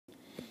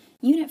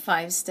Unit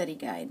 5 Study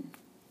Guide.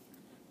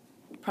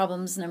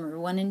 Problems number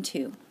 1 and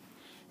 2.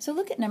 So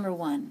look at number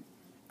 1.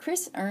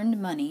 Chris earned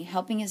money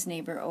helping his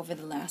neighbor over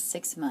the last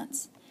 6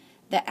 months.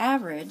 The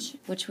average,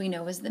 which we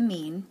know is the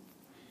mean,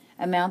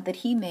 amount that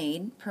he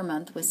made per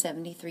month was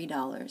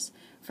 $73.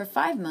 For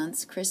 5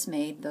 months, Chris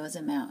made those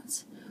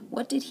amounts.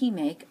 What did he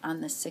make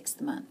on the 6th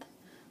month?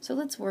 So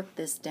let's work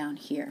this down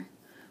here.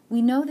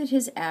 We know that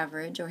his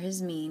average, or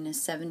his mean,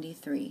 is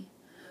 73.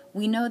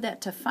 We know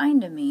that to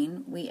find a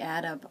mean, we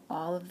add up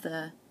all of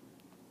the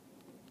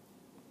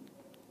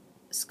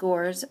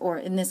scores, or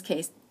in this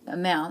case,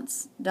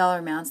 amounts, dollar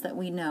amounts that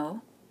we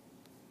know.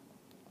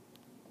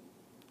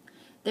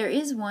 There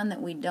is one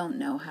that we don't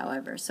know,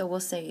 however, so we'll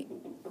say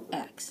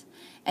X.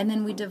 And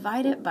then we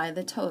divide it by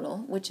the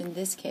total, which in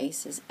this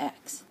case is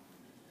X.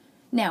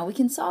 Now, we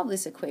can solve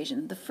this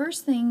equation. The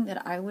first thing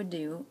that I would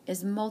do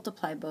is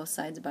multiply both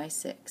sides by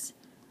 6.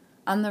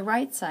 On the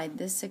right side,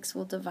 this 6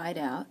 will divide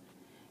out,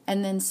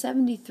 and then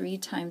 73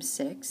 times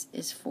 6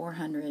 is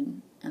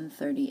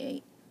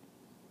 438.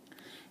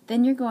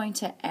 Then you're going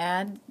to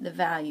add the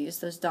values,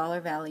 those dollar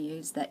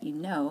values that you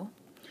know,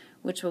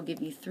 which will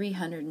give you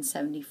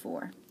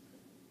 374.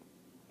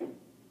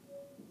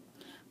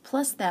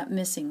 Plus that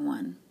missing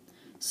one.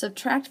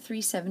 Subtract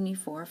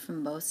 374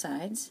 from both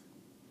sides,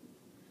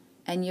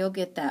 and you'll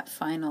get that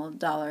final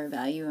dollar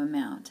value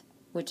amount,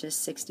 which is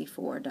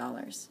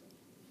 $64.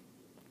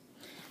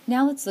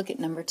 Now let's look at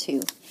number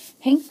 2.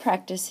 Hank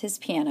practiced his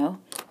piano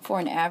for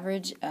an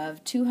average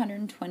of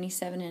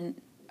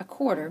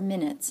 227.25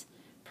 minutes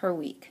per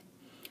week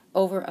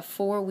over a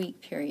 4-week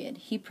period.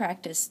 He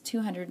practiced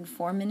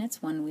 204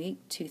 minutes one week,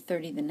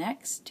 230 the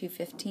next,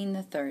 215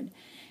 the third.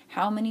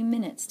 How many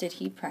minutes did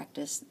he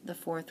practice the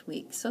 4th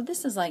week? So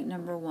this is like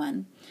number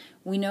 1.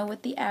 We know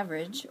what the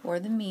average or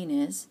the mean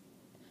is,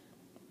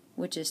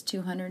 which is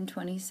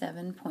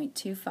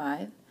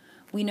 227.25.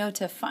 We know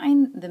to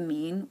find the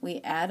mean,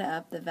 we add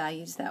up the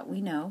values that we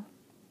know.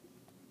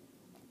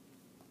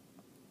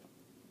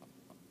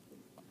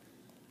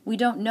 We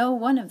don't know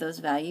one of those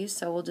values,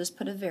 so we'll just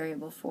put a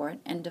variable for it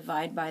and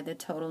divide by the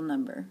total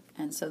number.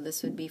 And so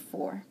this would be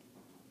 4.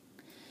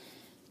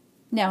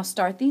 Now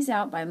start these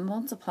out by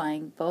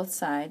multiplying both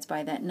sides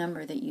by that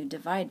number that you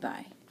divide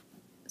by.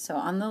 So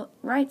on the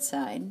right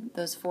side,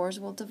 those 4's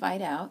will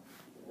divide out.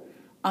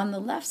 On the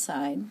left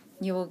side,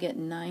 you will get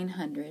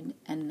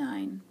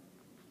 909.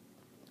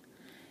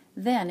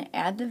 Then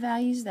add the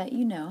values that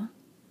you know,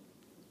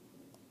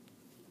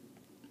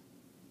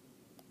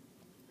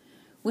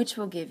 which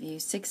will give you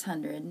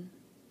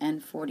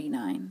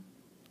 649,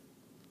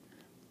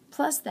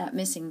 plus that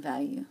missing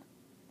value.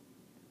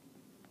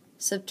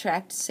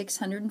 Subtract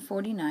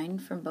 649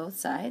 from both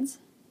sides,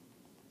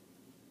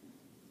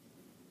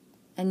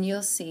 and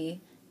you'll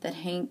see that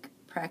Hank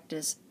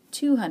practiced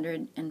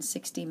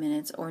 260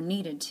 minutes, or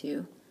needed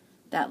to,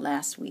 that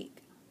last week.